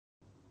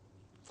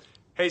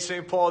Hey,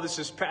 St. Paul, this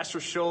is Pastor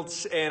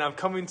Schultz, and I'm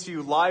coming to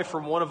you live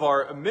from one of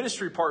our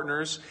ministry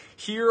partners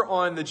here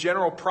on the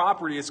general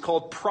property. It's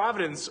called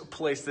Providence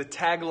Place. The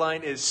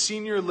tagline is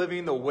Senior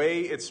Living the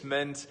Way It's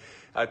Meant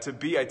to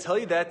Be. I tell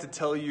you that to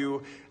tell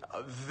you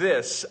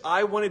this.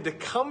 I wanted to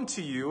come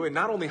to you and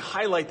not only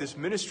highlight this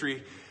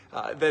ministry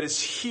that is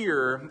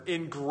here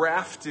in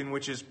Grafton,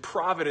 which is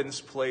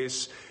Providence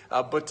Place,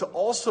 but to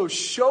also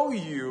show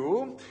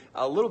you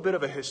a little bit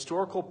of a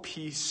historical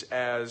piece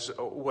as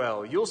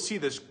well. You'll see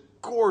this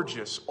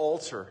gorgeous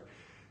altar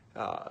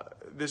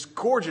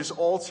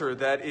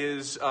that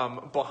is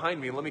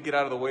behind me. Let me get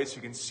out of the way so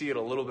you can see it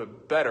a little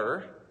bit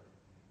better.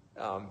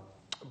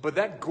 But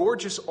that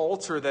gorgeous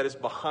altar that is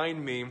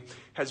behind me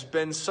has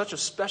been such a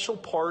special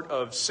part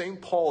of St.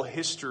 Paul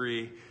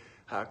history,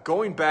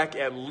 going back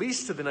at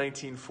least to the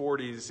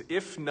 1940s,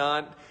 if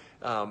not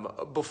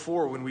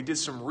before, when we did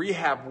some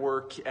rehab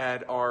work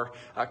at our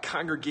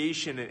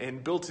congregation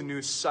and built a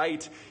new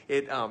site.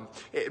 It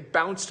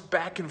bounced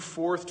back and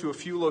forth to a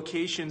few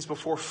locations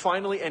before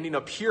finally ending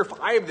up here. If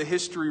I have the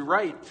history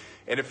right,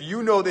 and if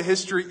you know the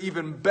history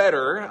even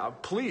better,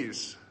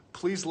 please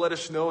let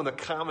us know in the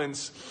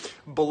comments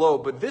below.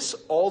 But this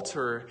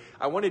altar,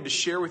 I wanted to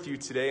share with you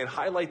today and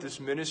highlight this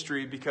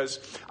ministry because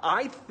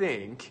I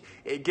think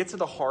it gets to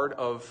the heart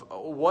of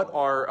what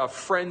our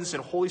friends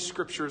and Holy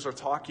Scriptures are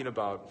talking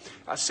about.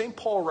 St.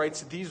 Paul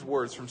writes these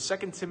words from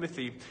 2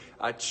 Timothy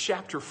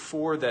chapter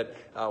 4 that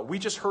we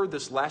just heard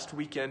this last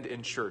weekend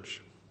in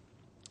church.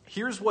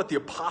 Here's what the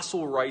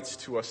apostle writes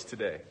to us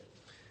today.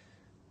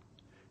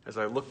 As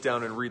I look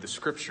down and read the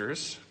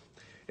Scriptures,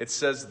 it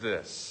says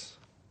this.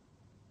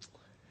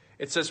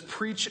 It says,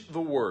 preach the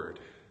word.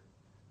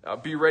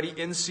 Be ready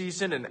in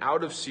season and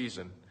out of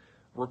season.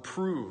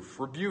 Reprove,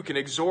 rebuke, and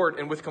exhort,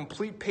 and with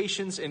complete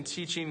patience and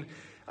teaching.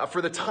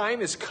 For the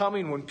time is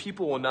coming when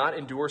people will not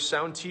endure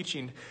sound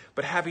teaching,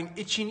 but having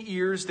itching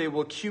ears, they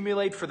will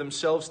accumulate for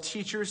themselves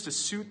teachers to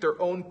suit their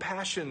own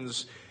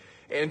passions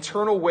and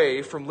turn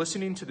away from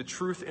listening to the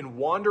truth and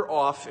wander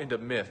off into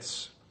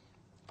myths.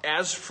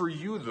 As for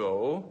you,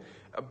 though,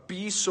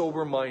 be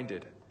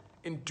sober-minded.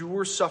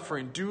 Endure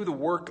suffering, do the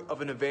work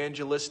of an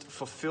evangelist,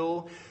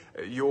 fulfill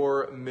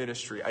your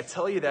ministry. I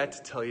tell you that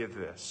to tell you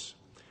this.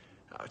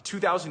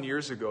 2,000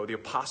 years ago, the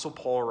Apostle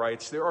Paul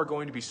writes, there are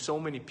going to be so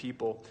many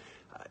people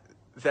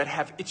that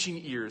have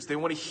itching ears. They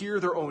want to hear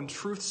their own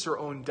truths, their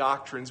own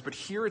doctrines. But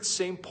here at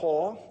St.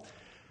 Paul,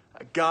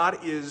 God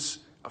is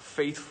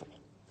faithful.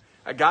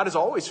 God is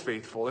always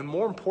faithful. And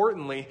more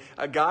importantly,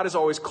 God is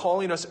always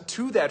calling us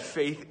to that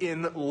faith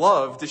in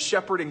love to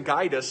shepherd and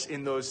guide us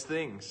in those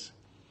things.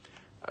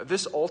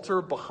 This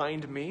altar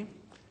behind me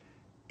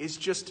is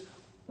just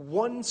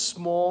one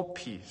small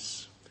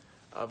piece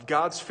of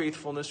God's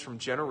faithfulness from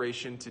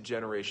generation to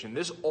generation.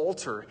 This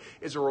altar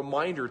is a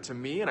reminder to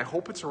me, and I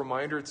hope it's a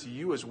reminder to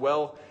you as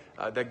well,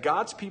 that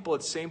God's people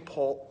at St.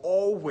 Paul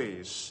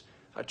always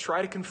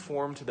try to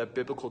conform to that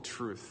biblical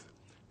truth,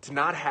 to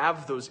not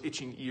have those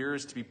itching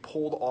ears, to be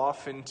pulled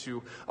off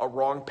into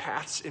wrong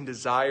paths and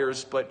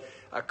desires, but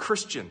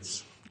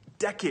Christians,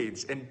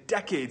 decades and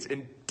decades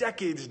and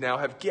decades now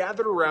have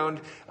gathered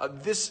around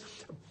this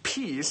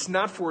piece,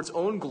 not for its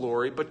own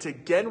glory, but to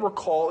again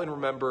recall and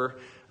remember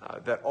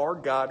that our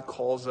God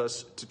calls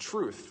us to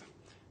truth.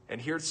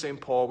 And here at St.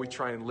 Paul, we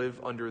try and live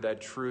under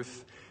that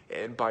truth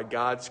and by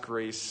God's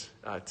grace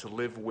to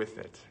live with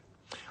it.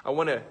 I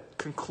want to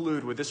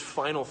conclude with this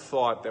final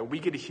thought that we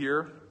get to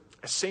hear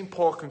as St.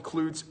 Paul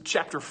concludes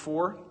chapter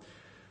 4,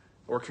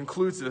 or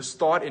concludes this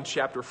thought in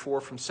chapter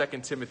 4 from 2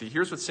 Timothy.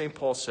 Here's what St.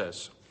 Paul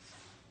says.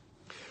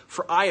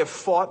 For I have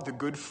fought the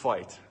good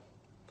fight.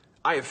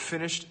 I have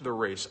finished the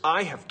race.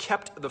 I have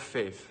kept the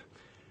faith.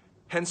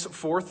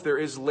 Henceforth there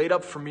is laid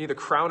up for me the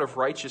crown of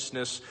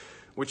righteousness,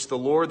 which the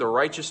Lord, the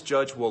righteous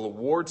judge, will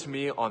award to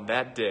me on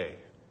that day.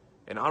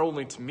 And not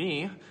only to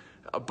me,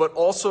 but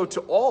also to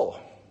all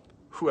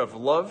who have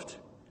loved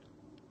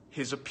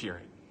his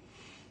appearing.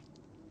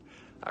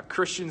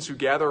 Christians who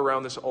gather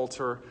around this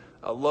altar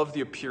love the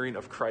appearing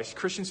of Christ.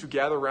 Christians who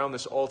gather around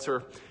this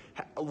altar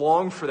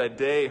long for that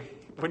day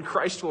when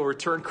Christ will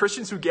return.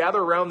 Christians who gather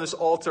around this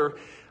altar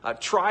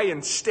try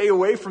and stay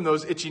away from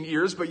those itching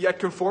ears, but yet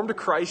conform to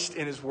Christ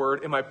and his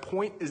word. And my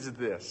point is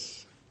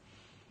this.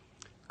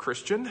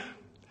 Christian,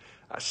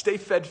 stay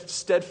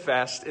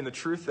steadfast in the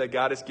truth that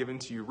God has given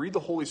to you. Read the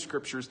Holy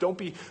Scriptures. Don't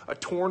be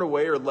torn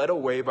away or led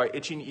away by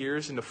itching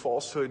ears into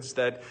falsehoods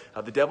that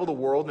the devil, the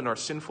world, and our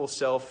sinful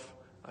self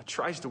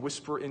tries to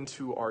whisper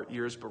into our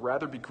ears, but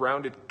rather be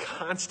grounded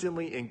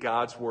constantly in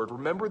God's word.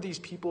 Remember these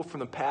people from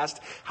the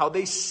past, how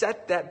they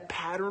set that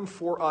pattern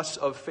for us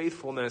of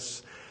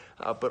faithfulness,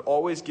 but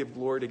always give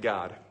glory to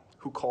God,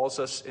 who calls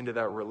us into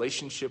that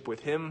relationship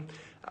with him,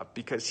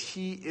 because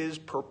he is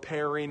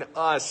preparing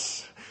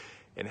us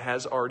and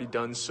has already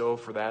done so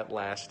for that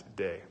last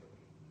day.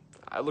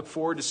 I look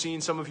forward to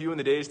seeing some of you in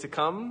the days to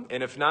come,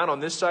 and if not on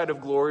this side of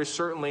glory,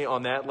 certainly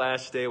on that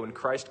last day when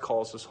Christ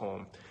calls us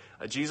home.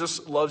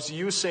 Jesus loves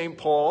you, St.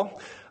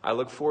 Paul. I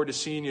look forward to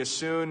seeing you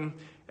soon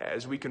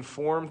as we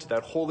conform to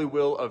that holy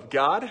will of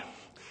God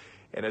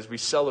and as we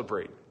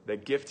celebrate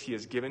that gift he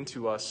has given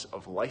to us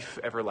of life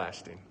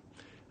everlasting.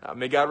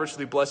 May God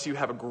richly bless you.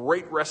 Have a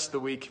great rest of the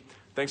week.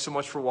 Thanks so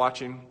much for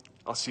watching.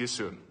 I'll see you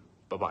soon.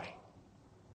 Bye-bye.